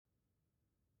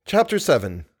Chapter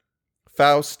 7.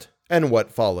 Faust and What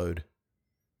Followed.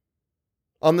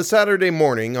 On the Saturday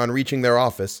morning, on reaching their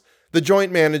office, the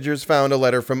joint managers found a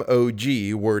letter from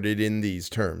O.G. worded in these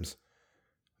terms.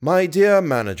 My dear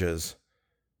managers,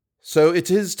 so it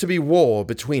is to be war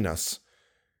between us.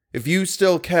 If you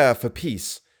still care for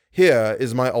peace, here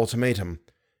is my ultimatum.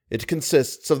 It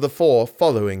consists of the 4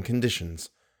 following conditions.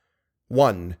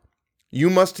 1. You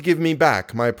must give me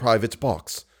back my private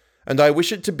box, and I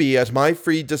wish it to be at my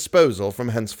free disposal from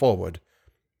henceforward.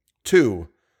 2.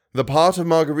 The part of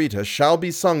Margarita shall be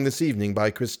sung this evening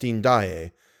by Christine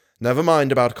Daae. Never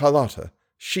mind about Carlotta.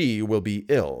 She will be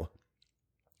ill.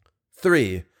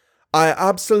 3. I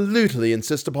absolutely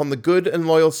insist upon the good and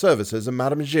loyal services of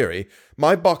Madame Giry,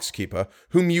 my box-keeper,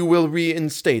 whom you will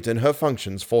reinstate in her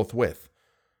functions forthwith.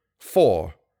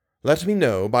 4. Let me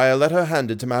know, by a letter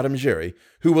handed to Madame Giry,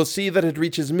 who will see that it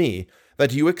reaches me,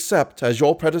 that you accept, as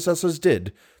your predecessors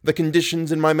did, the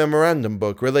conditions in my memorandum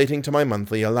book relating to my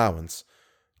monthly allowance.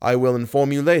 I will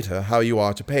inform you later how you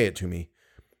are to pay it to me.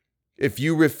 If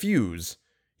you refuse,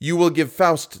 you will give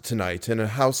Faust tonight in a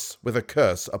house with a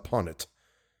curse upon it.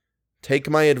 Take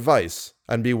my advice,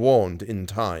 and be warned in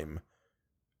time.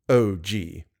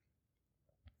 O.G.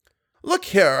 Look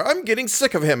here, I'm getting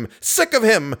sick of him! Sick of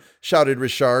him! Shouted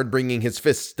Richard, bringing his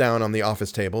fists down on the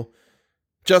office table.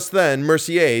 Just then,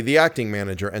 Mercier, the acting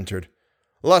manager, entered.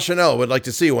 Lachenel would like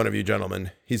to see one of you gentlemen,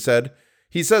 he said.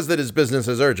 He says that his business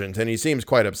is urgent, and he seems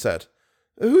quite upset.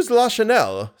 Who's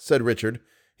Lachenel? Said Richard.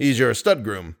 He's your stud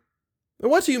groom.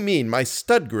 What do you mean, my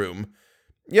stud groom?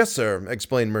 Yes, sir,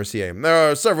 explained Mercier. There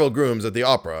are several grooms at the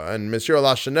opera, and Monsieur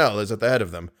Lachenel is at the head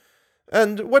of them.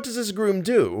 And what does this groom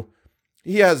do?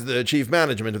 He has the chief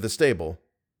management of the stable.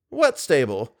 What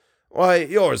stable? Why,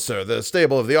 yours, sir, the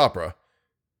stable of the opera.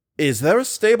 Is there a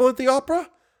stable at the opera?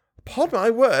 Upon my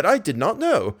word, I did not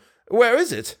know. Where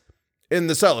is it? In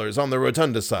the cellars, on the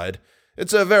rotunda side.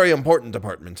 It's a very important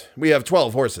department. We have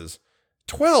 12 horses.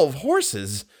 12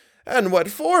 horses? And what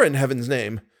for, in heaven's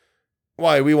name?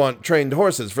 Why, we want trained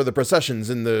horses for the processions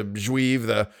in the Juive,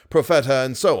 the Profeta,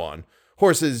 and so on.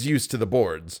 Horses used to the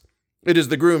boards. It is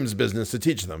the groom's business to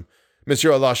teach them.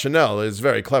 Monsieur Lachenel is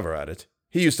very clever at it.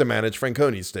 He used to manage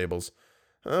Franconi's stables.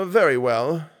 Very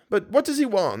well. But what does he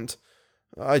want?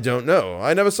 I don't know.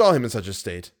 I never saw him in such a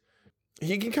state.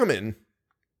 He can come in.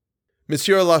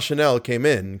 Monsieur Lachenel came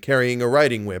in, carrying a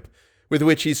riding whip, with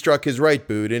which he struck his right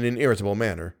boot in an irritable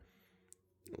manner.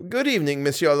 Good evening,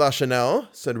 Monsieur Lachenel,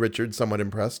 said Richard, somewhat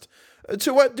impressed.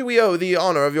 To what do we owe the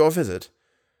honor of your visit?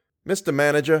 Mr.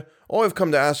 Manager, I've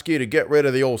come to ask you to get rid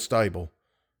of the old stable.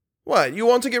 What, you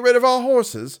want to get rid of our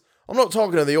horses? I'm not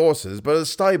talking of the horses, but of the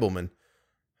stablemen.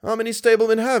 How many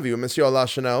stablemen have you, Monsieur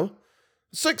Lachenel?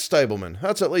 6 stablemen.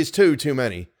 That's at least 2 too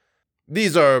many.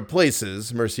 These are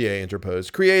places, Mercier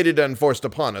interposed, created and forced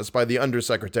upon us by the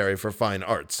Undersecretary for Fine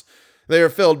Arts. They are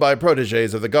filled by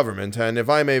protégés of the government, and if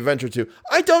I may venture to—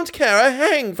 I don't care a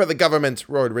hang for the government,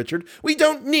 roared Richard. We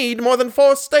don't need more than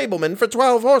 4 stablemen for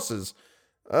 12 horses.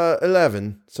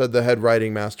 11, said the head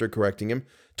riding master, correcting him.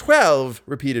 12,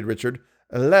 repeated Richard.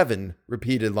 11,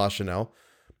 repeated Lachenel.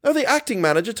 Oh, the acting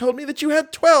manager told me that you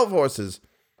had 12 horses.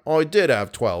 I did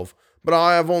have 12, but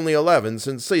I have only 11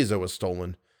 since Caesar was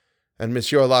stolen. And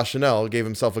Monsieur Lachenel gave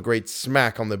himself a great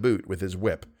smack on the boot with his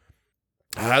whip.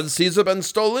 Has Caesar been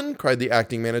stolen? Cried the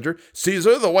acting manager.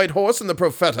 Caesar, the white horse, and the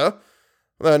Profeta?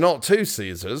 There are not 2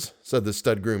 Caesars, said the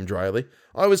stud groom dryly.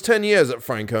 I was 10 years at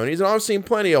Franconi's, and I've seen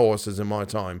plenty of horses in my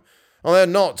time. And there are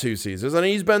not 2 Caesars, and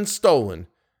he's been stolen.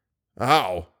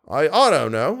 How? I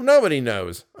don't know. Nobody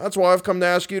knows. That's why I've come to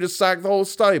ask you to sack the whole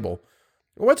stable.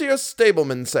 What do your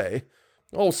stablemen say?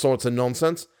 All sorts of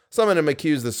nonsense. Some of them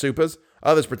accuse the supers.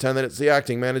 Others pretend that it's the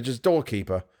acting manager's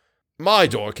doorkeeper. My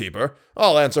doorkeeper?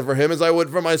 I'll answer for him as I would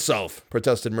for myself,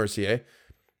 protested Mercier.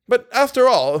 But after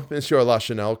all, Monsieur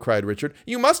Lachenel, cried Richard,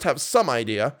 you must have some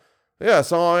idea.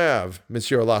 Yes, I have,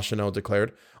 Monsieur Lachenel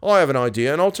declared. I have an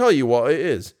idea, and I'll tell you what it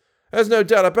is. There's no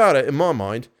doubt about it in my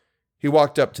mind. He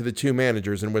walked up to the 2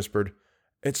 managers and whispered,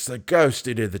 It's the ghost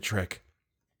who did the trick.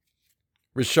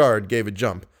 Richard gave a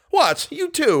jump. What? You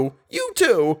too? You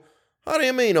too? How do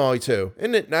you mean, I too?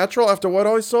 Isn't it natural after what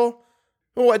I saw?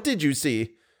 What did you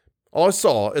see? I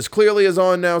saw, as clearly as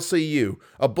I now see you,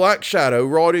 a black shadow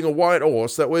riding a white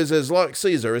horse that was as like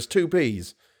Caesar as 2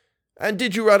 peas. And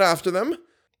did you run after them?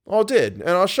 I did,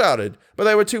 and I shouted, but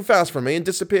they were too fast for me and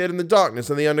disappeared in the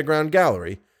darkness of the underground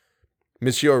gallery.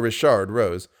 Monsieur Richard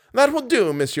rose. That will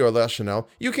do, Monsieur Lachenel.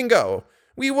 You can go.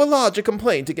 We will lodge a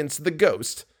complaint against the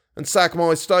ghost. And sack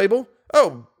my stable?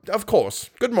 Oh, of course.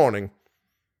 Good morning.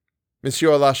 Monsieur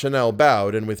Lachenel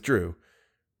bowed and withdrew.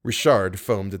 Richard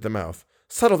foamed at the mouth.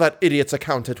 Settle that idiot's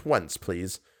account at once,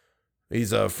 please.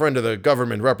 He's a friend of the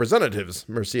government representatives,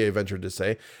 Mercier ventured to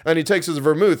say, and he takes his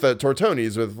vermouth at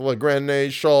Tortoni's with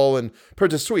Legrand, Shaw, and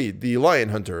Pertuis, the lion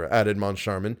hunter, added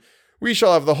Moncharmin. We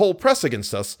shall have the whole press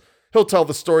against us. He'll tell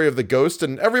the story of the ghost,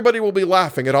 and everybody will be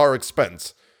laughing at our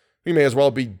expense. We may as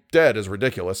well be dead as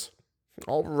ridiculous.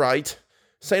 All right.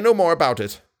 Say no more about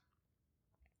it.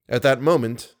 At that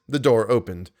moment, the door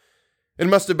opened. It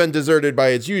must have been deserted by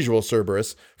its usual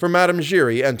Cerberus, for Madame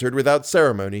Giry entered without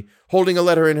ceremony, holding a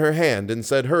letter in her hand, and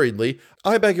said hurriedly,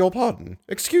 I beg your pardon.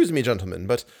 Excuse me, gentlemen,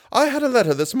 but I had a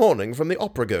letter this morning from the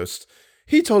opera ghost.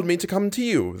 He told me to come to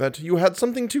you, that you had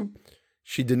something to...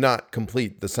 She did not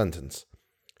complete the sentence.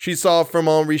 She saw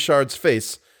Firmin Richard's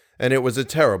face, and it was a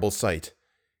terrible sight.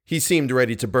 He seemed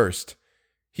ready to burst.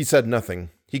 He said nothing.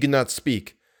 He could not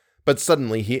speak. But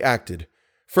suddenly he acted.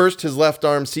 First, his left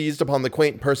arm seized upon the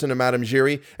quaint person of Madame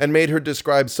Giry and made her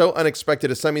describe so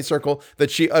unexpected a semicircle that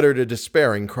she uttered a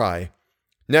despairing cry.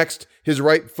 Next, his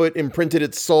right foot imprinted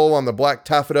its sole on the black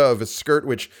taffeta of a skirt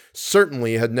which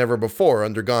certainly had never before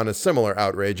undergone a similar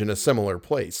outrage in a similar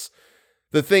place.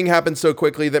 The thing happened so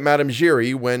quickly that Madame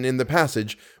Giry, when in the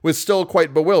passage, was still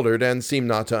quite bewildered and seemed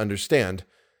not to understand.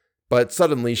 But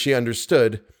suddenly she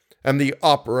understood, and the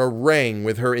opera rang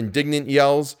with her indignant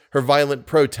yells, her violent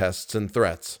protests and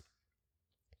threats.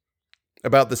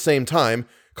 About the same time,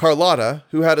 Carlotta,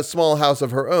 who had a small house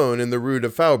of her own in the Rue de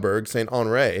Faubourg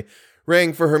Saint-Honoré,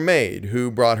 rang for her maid,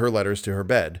 who brought her letters to her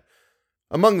bed.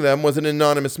 Among them was an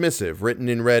anonymous missive written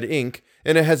in red ink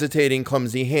in a hesitating,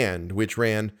 clumsy hand, which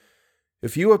ran,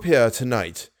 If you appear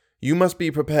tonight, you must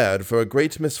be prepared for a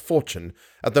great misfortune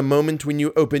at the moment when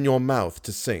you open your mouth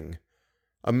to sing.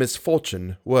 A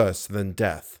misfortune worse than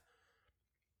death.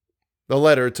 The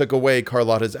letter took away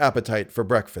Carlotta's appetite for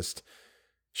breakfast.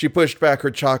 She pushed back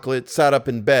her chocolate, sat up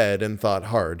in bed, and thought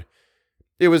hard.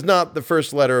 It was not the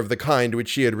first letter of the kind which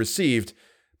she had received,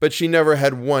 but she never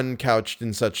had one couched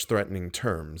in such threatening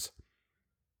terms.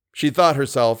 She thought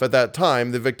herself, at that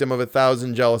time, the victim of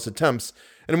 1,000 jealous attempts,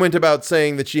 and went about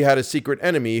saying that she had a secret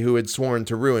enemy who had sworn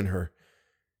to ruin her.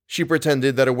 She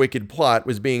pretended that a wicked plot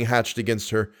was being hatched against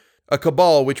her, a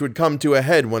cabal which would come to a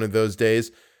head one of those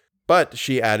days, but,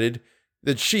 she added,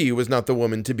 that she was not the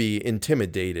woman to be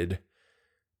intimidated.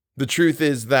 The truth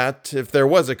is that, if there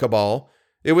was a cabal,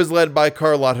 it was led by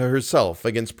Carlotta herself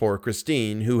against poor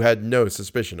Christine, who had no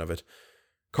suspicion of it.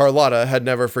 Carlotta had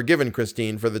never forgiven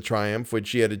Christine for the triumph which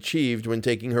she had achieved when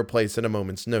taking her place at a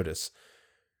moment's notice.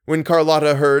 When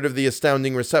Carlotta heard of the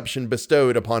astounding reception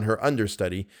bestowed upon her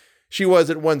understudy, she was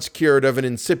at once cured of an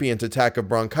incipient attack of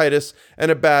bronchitis and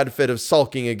a bad fit of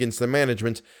sulking against the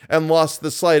management, and lost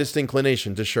the slightest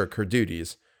inclination to shirk her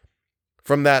duties.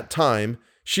 From that time,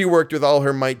 she worked with all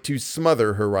her might to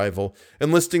smother her rival,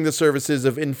 enlisting the services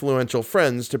of influential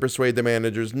friends to persuade the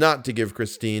managers not to give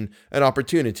Christine an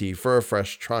opportunity for a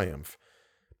fresh triumph.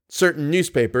 Certain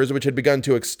newspapers, which had begun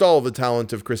to extol the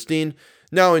talent of Christine,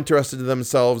 now interested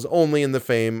themselves only in the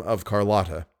fame of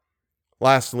Carlotta.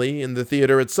 Lastly, in the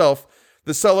theater itself,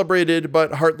 the celebrated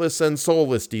but heartless and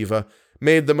soulless diva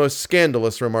made the most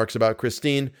scandalous remarks about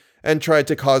Christine and tried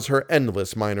to cause her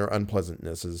endless minor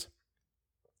unpleasantnesses.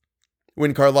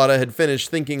 When Carlotta had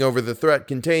finished thinking over the threat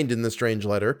contained in the strange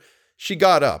letter, she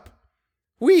got up.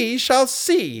 We shall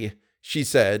see, she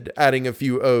said, adding a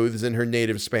few oaths in her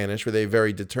native Spanish with a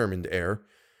very determined air.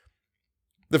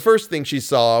 The first thing she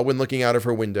saw when looking out of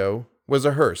her window was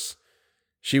a hearse.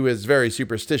 She was very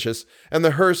superstitious, and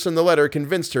the hearse and the letter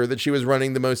convinced her that she was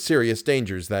running the most serious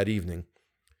dangers that evening.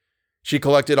 She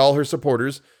collected all her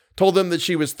supporters, told them that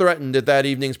she was threatened at that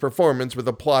evening's performance with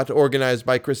a plot organized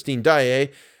by Christine Daae,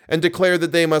 and declared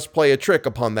that they must play a trick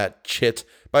upon that chit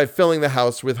by filling the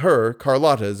house with her,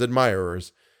 Carlotta's,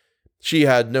 admirers. She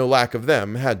had no lack of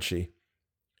them, had she?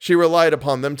 She relied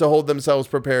upon them to hold themselves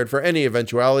prepared for any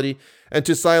eventuality, and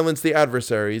to silence the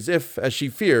adversaries if, as she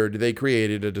feared, they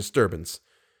created a disturbance.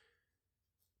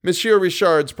 Monsieur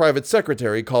Richard's private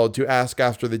secretary called to ask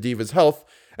after the diva's health,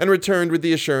 and returned with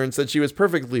the assurance that she was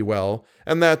perfectly well,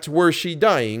 and that, were she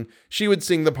dying, she would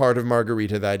sing the part of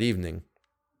Margarita that evening.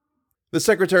 The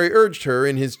secretary urged her,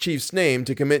 in his chief's name,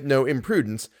 to commit no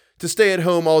imprudence, to stay at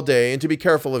home all day, and to be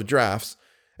careful of draughts,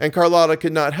 and Carlotta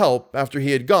could not help, after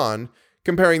he had gone,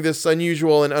 comparing this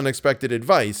unusual and unexpected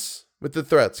advice with the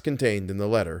threats contained in the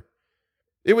letter.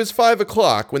 It was 5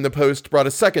 o'clock when the post brought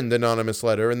a second anonymous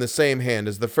letter in the same hand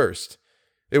as the first.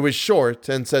 It was short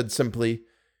and said simply,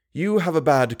 You have a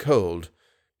bad cold.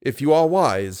 If you are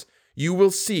wise, you will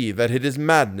see that it is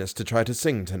madness to try to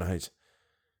sing tonight.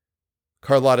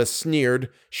 Carlotta sneered,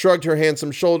 shrugged her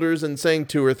handsome shoulders, and sang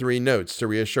 2 or 3 notes to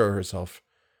reassure herself.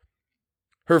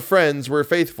 Her friends were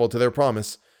faithful to their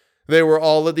promise. They were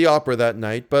all at the opera that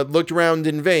night, but looked round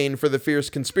in vain for the fierce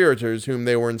conspirators whom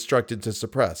they were instructed to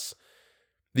suppress.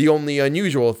 The only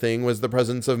unusual thing was the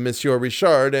presence of Monsieur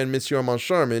Richard and Monsieur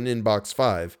Moncharmin in box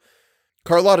 5.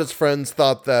 Carlotta's friends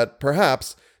thought that,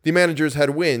 perhaps, the managers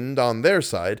had wind, on their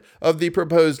side, of the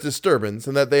proposed disturbance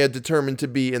and that they had determined to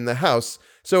be in the house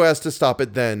so as to stop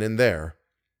it then and there.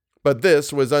 But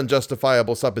this was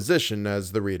unjustifiable supposition,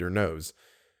 as the reader knows.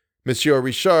 Monsieur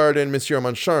Richard and Monsieur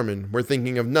Moncharmin were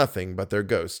thinking of nothing but their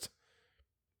ghost.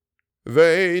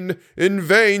 "Vain, in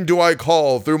vain do I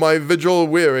call through my vigil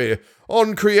weary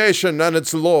on creation and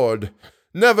its Lord.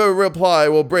 Never reply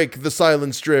will break the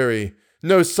silence dreary.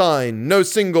 No sign, no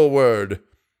single word."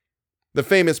 The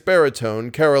famous baritone,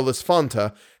 Carolus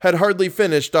Fonta, had hardly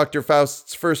finished Dr.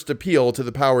 Faust's first appeal to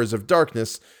the powers of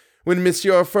darkness when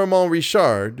Monsieur Firmin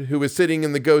Richard, who was sitting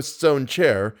in the ghost's own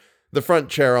chair, the front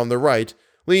chair on the right,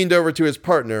 leaned over to his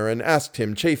partner and asked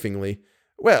him chaffingly,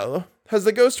 "Well, has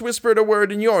the ghost whispered a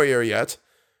word in your ear yet?"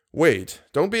 "Wait,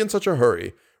 don't be in such a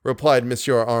hurry," replied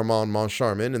Monsieur Armand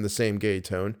Moncharmin in the same gay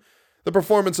tone. "The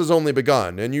performance has only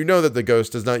begun, and you know that the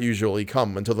ghost does not usually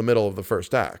come until the middle of the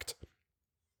first act."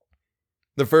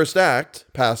 The first act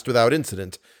passed without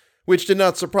incident, which did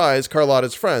not surprise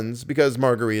Carlotta's friends because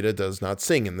Margarita does not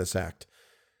sing in this act.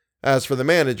 As for the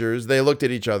managers, they looked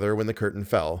at each other when the curtain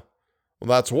fell. "Well,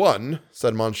 that's one,"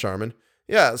 said Moncharmin.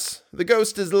 "Yes, the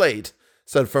ghost is late,"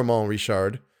 said Firmin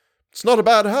Richard. "It's not a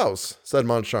bad house," said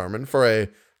Moncharmin, "for a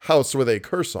house with a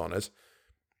curse on it."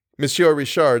 Monsieur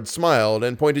Richard smiled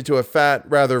and pointed to a fat,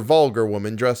 rather vulgar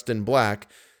woman dressed in black,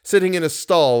 sitting in a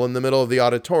stall in the middle of the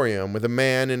auditorium with a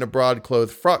man in a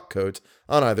broadcloth frock-coat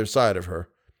on either side of her.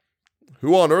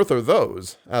 "Who on earth are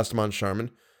those?" asked Moncharmin.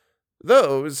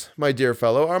 "Those, my dear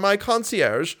fellow, are my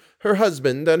concierge, her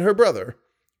husband, and her brother."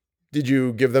 "Did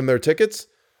you give them their tickets?"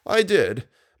 "I did.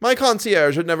 My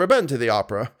concierge had never been to the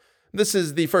opera. This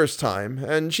is the first time,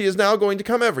 and she is now going to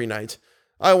come every night.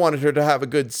 I wanted her to have a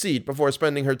good seat before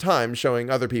spending her time showing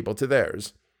other people to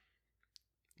theirs."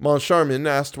 Moncharmin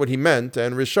asked what he meant,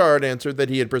 and Richard answered that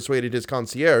he had persuaded his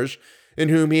concierge, in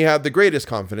whom he had the greatest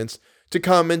confidence, to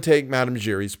come and take Madame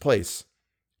Giry's place.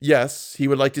 Yes, he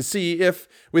would like to see if,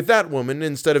 with that woman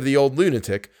instead of the old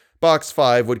lunatic, box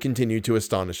 5 would continue to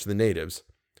astonish the natives.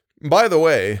 "By the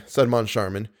way," said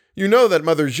Moncharmin, "you know that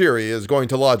Mother Giry is going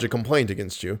to lodge a complaint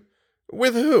against you."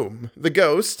 "With whom? The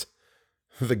ghost?"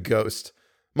 The ghost.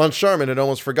 Moncharmin had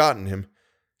almost forgotten him.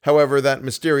 However, that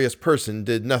mysterious person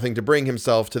did nothing to bring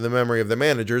himself to the memory of the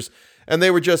managers, and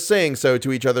they were just saying so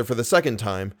to each other for the second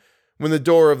time, when the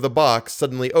door of the box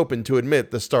suddenly opened to admit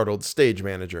the startled stage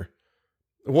manager.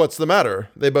 "What's the matter?"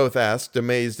 they both asked,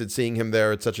 amazed at seeing him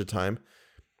there at such a time.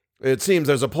 "It seems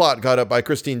there's a plot got up by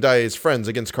Christine Daae's friends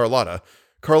against Carlotta.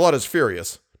 Carlotta's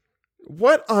furious."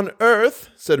 "What on earth?"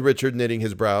 said Richard, knitting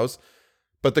his brows.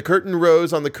 But the curtain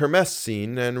rose on the kermesse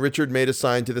scene, and Richard made a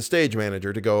sign to the stage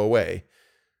manager to go away.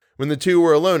 When the two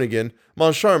were alone again,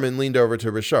 Moncharmin leaned over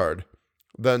to Richard.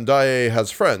 "Then Daae has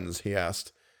friends?" he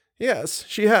asked. "Yes,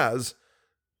 she has."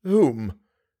 "Whom?"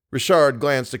 Richard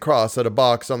glanced across at a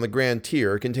box on the grand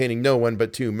tier containing no one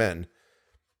but two men.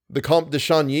 "The Comte de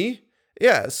Chagny?"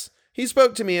 "Yes. He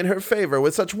spoke to me in her favor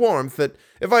with such warmth that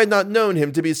if I had not known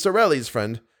him to be Sorelli's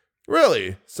friend—"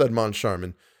 "Really?" said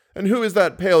Moncharmin. "And who is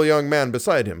that pale young man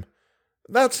beside him?"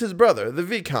 "That's his brother, the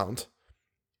Viscount."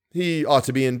 "He ought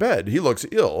to be in bed. He looks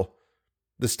ill."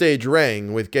 The stage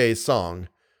rang with gay song.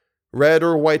 "Red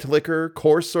or white liquor,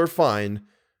 coarse or fine,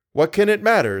 what can it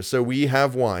matter, so we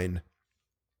have wine?"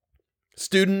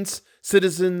 Students,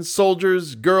 citizens,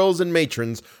 soldiers, girls, and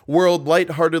matrons whirled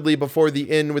light-heartedly before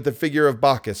the inn with the figure of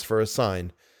Bacchus for a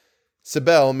sign.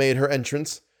 Cybele made her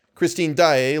entrance. Christine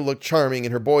Daae looked charming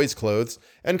in her boy's clothes,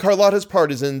 and Carlotta's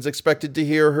partisans expected to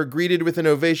hear her greeted with an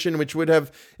ovation which would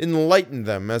have enlightened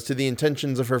them as to the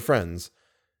intentions of her friends.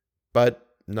 But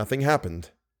nothing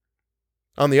happened.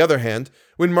 On the other hand,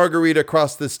 when Margarita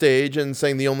crossed the stage and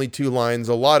sang the only two lines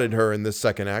allotted her in this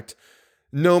second act,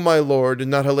 "No, my lord,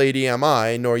 not a lady am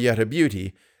I, nor yet a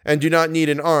beauty, and do not need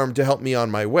an arm to help me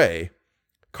on my way,"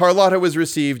 Carlotta was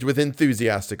received with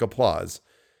enthusiastic applause.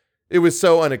 It was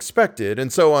so unexpected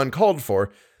and so uncalled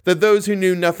for that those who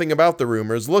knew nothing about the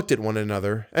rumors looked at one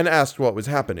another and asked what was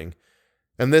happening.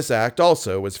 And this act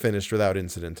also was finished without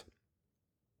incident.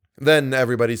 Then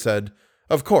everybody said,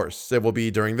 "Of course, it will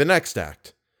be during the next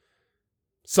act."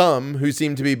 Some, who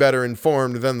seemed to be better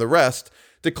informed than the rest,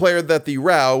 declared that the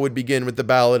row would begin with the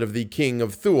ballad of the King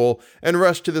of Thule and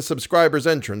rushed to the subscriber's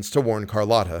entrance to warn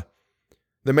Carlotta.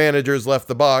 The managers left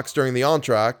the box during the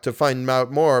entr'acte to find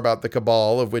out more about the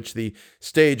cabal of which the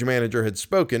stage manager had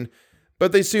spoken,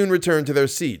 but they soon returned to their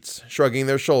seats, shrugging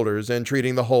their shoulders and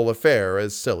treating the whole affair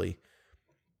as silly.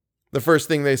 The first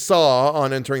thing they saw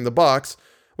on entering the box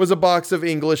was a box of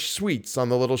English sweets on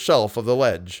the little shelf of the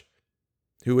ledge.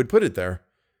 Who had put it there?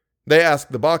 They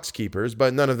asked the box keepers,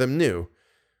 but none of them knew.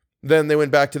 Then they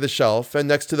went back to the shelf, and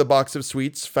next to the box of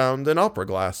sweets found an opera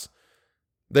glass.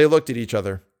 They looked at each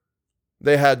other.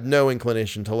 They had no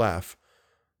inclination to laugh.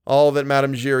 All that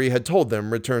Madame Giry had told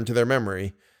them returned to their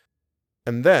memory.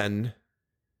 And then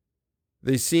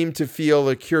they seemed to feel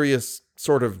a curious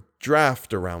sort of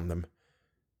draft around them.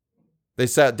 They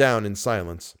sat down in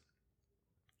silence.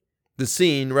 The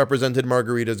scene represented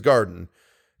Margarita's garden.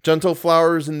 Gentle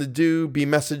flowers in the dew, be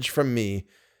message from me.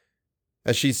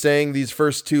 As she sang these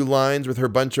first two lines with her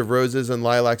bunch of roses and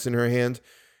lilacs in her hand,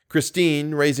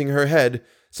 Christine, raising her head,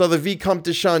 saw the Vicomte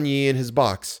de Chagny in his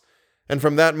box, and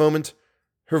from that moment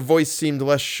her voice seemed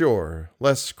less sure,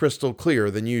 less crystal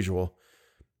clear than usual.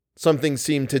 Something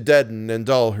seemed to deaden and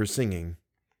dull her singing.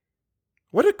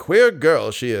 "What a queer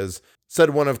girl she is,"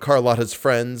 said one of Carlotta's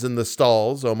friends in the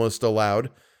stalls, almost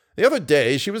aloud. "The other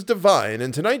day she was divine,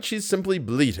 and tonight she's simply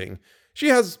bleating. She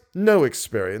has no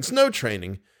experience, no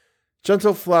training.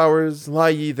 Gentle flowers, lie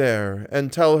ye there,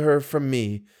 and tell her from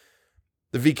me."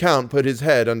 The Viscount put his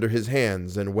head under his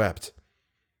hands and wept.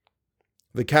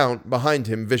 The Count behind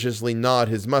him viciously gnawed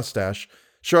his mustache,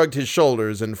 shrugged his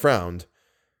shoulders, and frowned.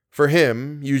 For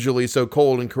him, usually so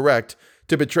cold and correct,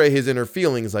 to betray his inner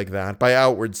feelings like that by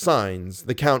outward signs,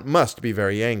 the Count must be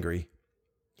very angry.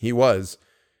 He was.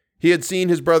 He had seen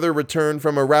his brother return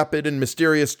from a rapid and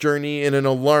mysterious journey in an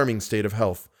alarming state of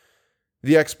health.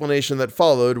 The explanation that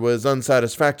followed was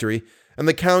unsatisfactory, and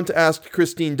the Count asked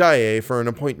Christine Daae for an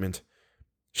appointment.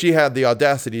 She had the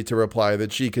audacity to reply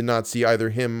that she could not see either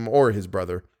him or his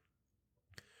brother.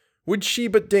 "Would she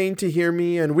but deign to hear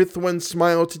me, and with one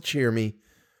smile to cheer me."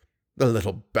 "The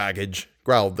little baggage,"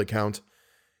 growled the Count.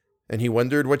 And he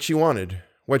wondered what she wanted,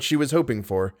 what she was hoping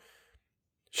for.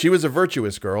 She was a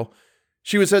virtuous girl.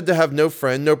 She was said to have no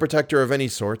friend, no protector of any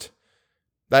sort.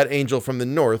 That angel from the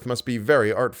north must be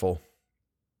very artful.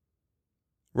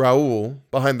 Raoul,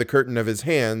 behind the curtain of his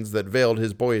hands that veiled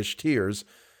his boyish tears,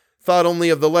 thought only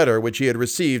of the letter which he had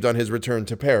received on his return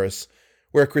to Paris,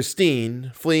 where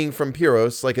Christine, fleeing from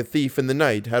Pyros like a thief in the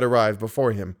night, had arrived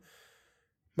before him.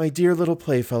 "My dear little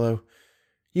playfellow,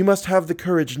 you must have the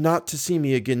courage not to see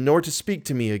me again, nor to speak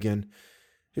to me again.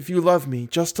 If you love me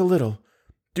just a little,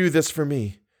 do this for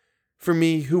me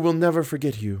who will never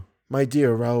forget you, my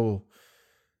dear Raoul.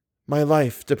 My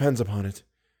life depends upon it.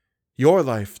 Your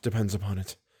life depends upon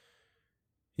it.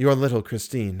 Your little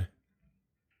Christine."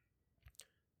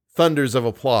 Thunders of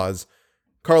applause.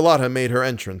 Carlotta made her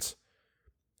entrance.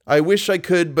 "I wish I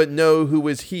could but know who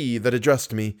was he that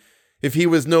addressed me, if he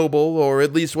was noble, or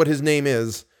at least what his name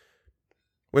is."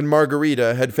 When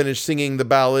Margarita had finished singing the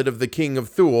ballad of the King of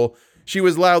Thule, she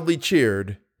was loudly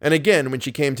cheered, and again when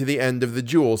she came to the end of the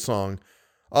jewel song,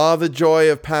 "Ah, the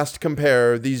joy of past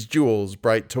compare, these jewels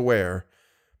bright to wear."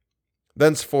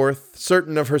 Thenceforth,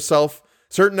 certain of herself,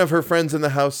 certain of her friends in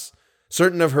the house,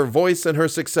 certain of her voice and her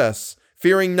success,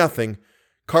 fearing nothing,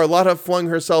 Carlotta flung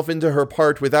herself into her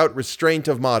part without restraint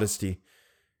of modesty.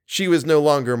 She was no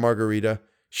longer Margarita.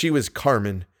 She was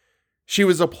Carmen. She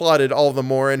was applauded all the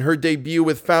more, and her debut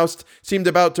with Faust seemed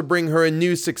about to bring her a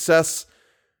new success,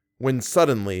 when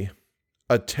suddenly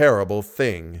a terrible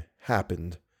thing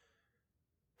happened.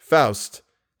 Faust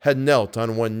had knelt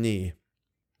on one knee.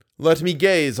 "Let me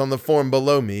gaze on the form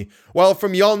below me, while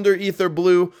from yonder ether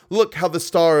blue, look how the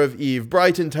star of eve,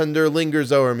 bright and tender,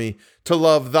 lingers o'er me, to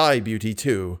love thy beauty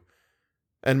too."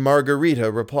 And Margarita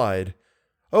replied,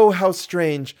 "Oh, how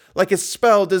strange, like a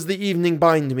spell does the evening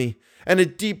bind me, and a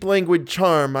deep languid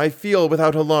charm I feel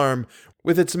without alarm,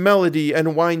 with its melody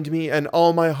and wind me, and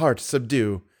all my heart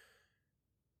subdue."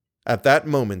 At that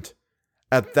moment,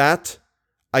 at that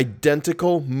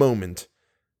identical moment,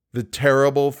 the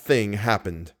terrible thing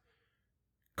happened.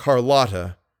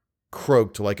 Carlotta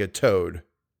croaked like a toad.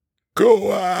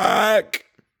 "Quack!"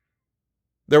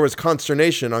 There was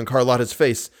consternation on Carlotta's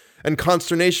face, and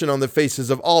consternation on the faces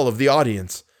of all of the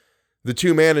audience. The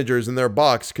two managers in their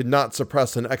box could not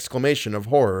suppress an exclamation of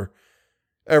horror.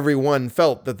 Every one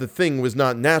felt that the thing was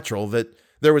not natural, that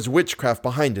there was witchcraft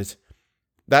behind it.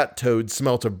 That toad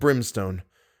smelt of brimstone.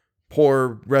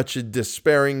 Poor, wretched,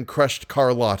 despairing, crushed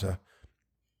Carlotta.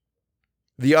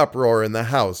 The uproar in the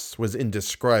house was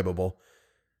indescribable.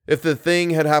 If the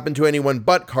thing had happened to anyone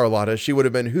but Carlotta, she would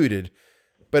have been hooted.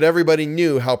 But everybody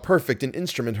knew how perfect an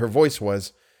instrument her voice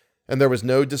was, and there was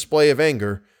no display of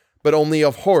anger, but only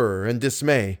of horror and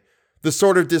dismay, the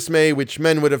sort of dismay which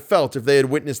men would have felt if they had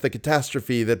witnessed the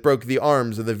catastrophe that broke the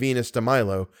arms of the Venus de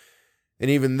Milo, and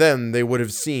even then they would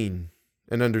have seen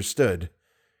and understood.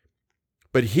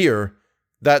 But here,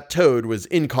 That toad was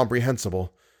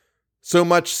incomprehensible. So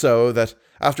much so that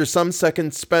after some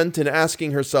seconds spent in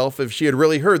asking herself if she had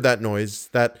really heard that noise,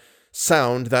 that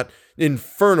sound, that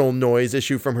infernal noise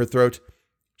issue from her throat,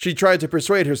 she tried to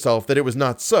persuade herself that it was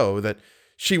not so, that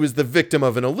she was the victim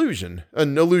of an illusion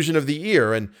of the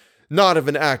ear, and not of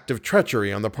an act of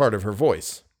treachery on the part of her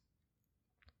voice.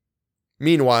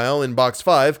 Meanwhile, in Box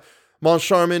 5,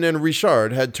 Moncharmin and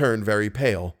Richard had turned very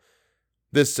pale.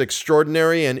 This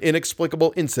extraordinary and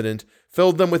inexplicable incident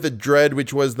filled them with a dread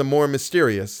which was the more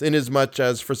mysterious, inasmuch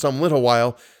as for some little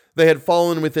while they had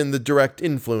fallen within the direct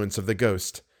influence of the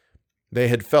ghost. They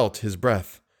had felt his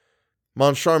breath.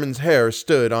 Moncharmin's hair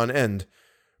stood on end.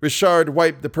 Richard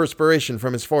wiped the perspiration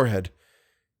from his forehead.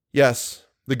 Yes,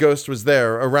 the ghost was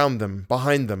there, around them,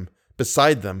 behind them,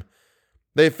 beside them.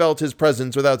 They felt his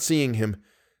presence without seeing him.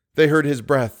 They heard his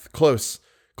breath, close,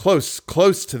 close,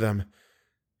 close to them.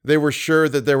 They were sure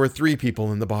that there were 3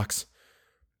 people in the box.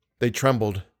 They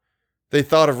trembled. They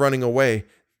thought of running away.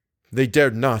 They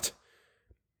dared not.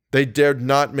 They dared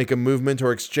not make a movement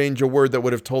or exchange a word that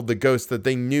would have told the ghost that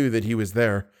they knew that he was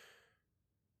there.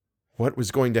 What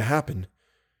was going to happen?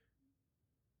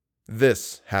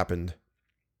 This happened.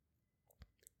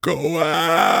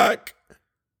 "Quack!"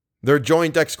 Their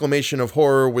joint exclamation of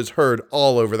horror was heard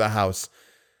all over the house.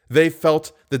 They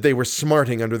felt that they were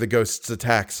smarting under the ghost's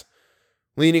attacks.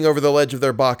 Leaning over the ledge of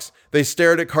their box, they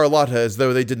stared at Carlotta as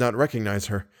though they did not recognize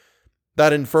her.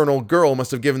 That infernal girl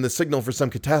must have given the signal for some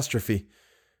catastrophe.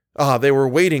 Ah, they were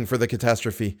waiting for the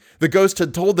catastrophe. The ghost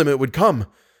had told them it would come.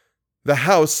 The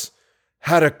house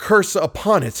had a curse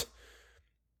upon it.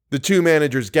 The 2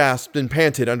 managers gasped and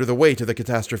panted under the weight of the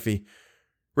catastrophe.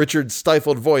 Richard's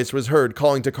stifled voice was heard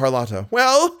calling to Carlotta,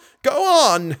 "Well, go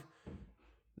on!"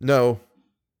 No,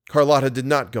 Carlotta did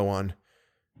not go on.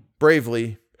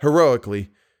 Bravely, heroically,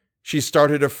 she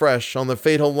started afresh on the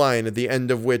fatal line at the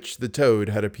end of which the toad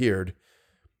had appeared.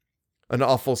 An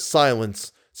awful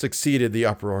silence succeeded the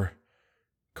uproar.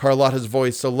 Carlotta's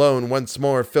voice alone once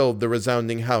more filled the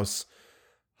resounding house.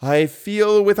 "I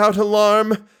feel without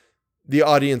alarm." The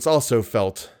audience also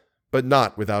felt, but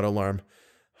not without alarm.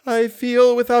 "I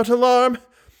feel without alarm.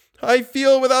 I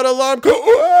feel without alarm.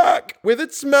 Quack! With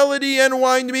its melody and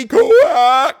wind me.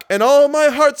 Quack! And all my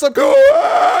heart's a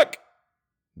quack!"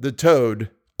 The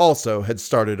toad also had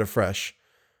started afresh.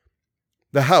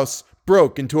 The house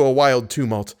broke into a wild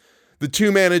tumult. The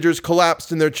 2 managers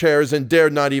collapsed in their chairs and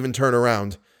dared not even turn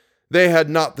around. They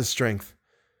had not the strength.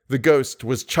 The ghost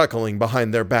was chuckling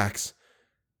behind their backs.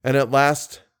 And at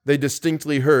last, they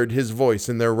distinctly heard his voice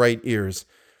in their right ears.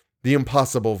 The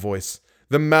impossible voice,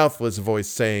 the mouthless voice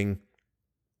saying,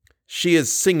 "She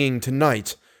is singing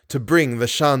tonight to bring the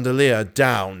chandelier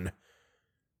down."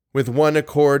 With one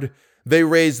accord, they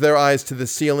raised their eyes to the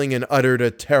ceiling and uttered a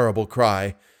terrible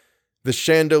cry. The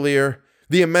chandelier,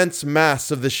 the immense mass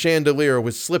of the chandelier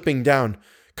was slipping down,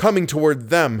 coming toward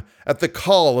them at the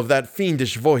call of that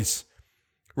fiendish voice.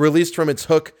 Released from its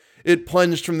hook, it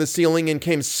plunged from the ceiling and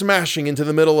came smashing into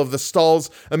the middle of the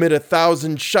stalls amid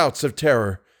 1,000 shouts of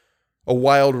terror. A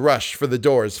wild rush for the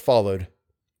doors followed.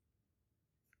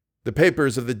 The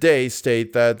papers of the day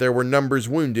state that there were numbers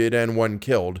wounded and 1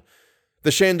 killed.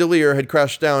 The chandelier had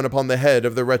crashed down upon the head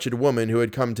of the wretched woman who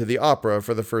had come to the opera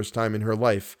for the first time in her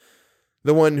life,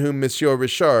 the one whom Monsieur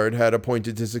Richard had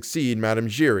appointed to succeed Madame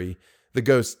Giry, the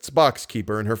ghost's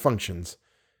box-keeper in her functions.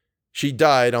 She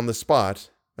died on the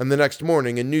spot, and the next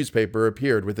morning a newspaper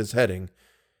appeared with this heading,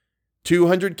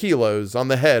 200 kilos on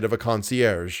the head of a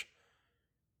concierge.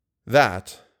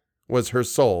 That was her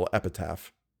sole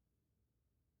epitaph.